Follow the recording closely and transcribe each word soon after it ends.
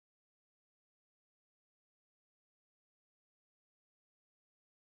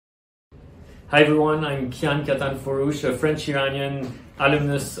Hi everyone, I'm Kian Katanforoosh, a French-Iranian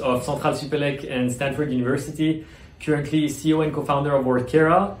alumnus of CentraleSupélec and Stanford University, currently CEO and co-founder of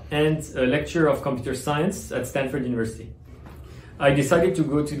Workera and a lecturer of computer science at Stanford University. I decided to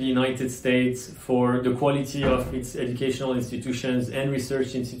go to the United States for the quality of its educational institutions and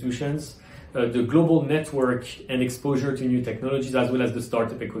research institutions, the global network and exposure to new technologies, as well as the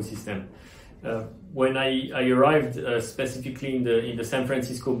startup ecosystem. When I arrived specifically in the San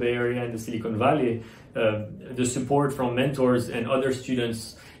Francisco Bay Area and the Silicon Valley, the support from mentors and other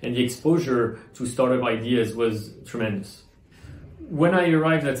students and the exposure to startup ideas was tremendous. When I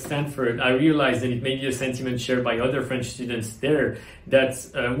arrived at Stanford, I realized, and it may be a sentiment shared by other French students there, that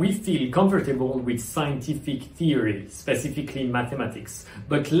we feel comfortable with scientific theory, specifically mathematics,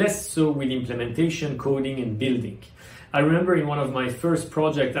 but less so with implementation, coding, and building. I remember in one of my first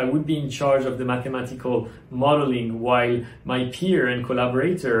projects, I would be in charge of the mathematical modeling while my peer and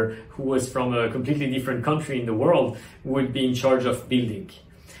collaborator, who was from a completely different country in the world, would be in charge of building.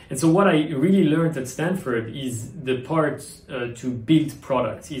 And so what I really learned at Stanford is the part to build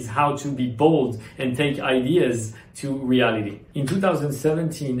products, is how to be bold and take ideas to reality. In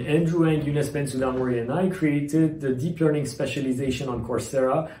 2017, Andrew and Younes Ben-Soudamori and I created the deep learning specialization on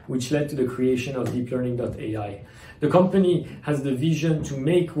Coursera, which led to the creation of deeplearning.ai. The company has the vision to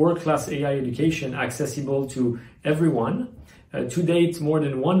make world-class AI education accessible to everyone. To date, more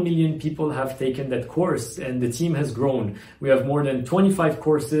than 1 million people have taken that course, and the team has grown. We have more than 25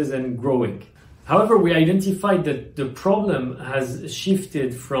 courses and growing. However, we identified that the problem has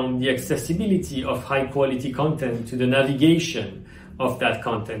shifted from the accessibility of high-quality content to the navigation of that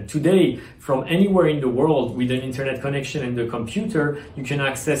content. Today, from anywhere in the world with an internet connection and a computer, you can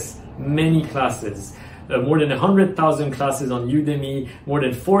access many classes. More than 100,000 classes on Udemy, more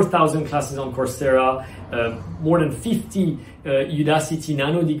than 4,000 classes on Coursera, more than 50 Udacity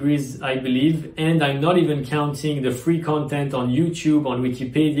nano degrees, I believe, and I'm not even counting the free content on YouTube, on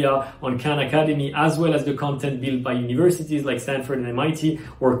Wikipedia, on Khan Academy, as well as the content built by universities like Stanford and MIT,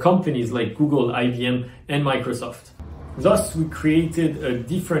 or companies like Google, IBM, and Microsoft. Thus, we created a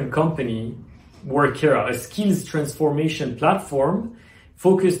different company, Workera, a skills transformation platform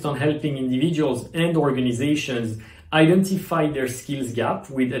focused on helping individuals and organizations identify their skills gap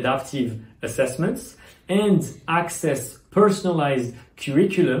with adaptive assessments and access personalized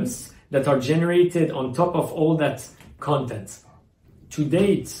curriculums that are generated on top of all that content. To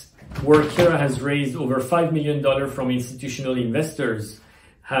date, Workera has raised over $5 million from institutional investors,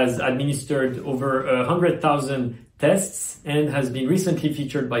 has administered over 100,000 tests, and has been recently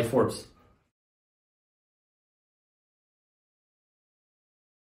featured by Forbes.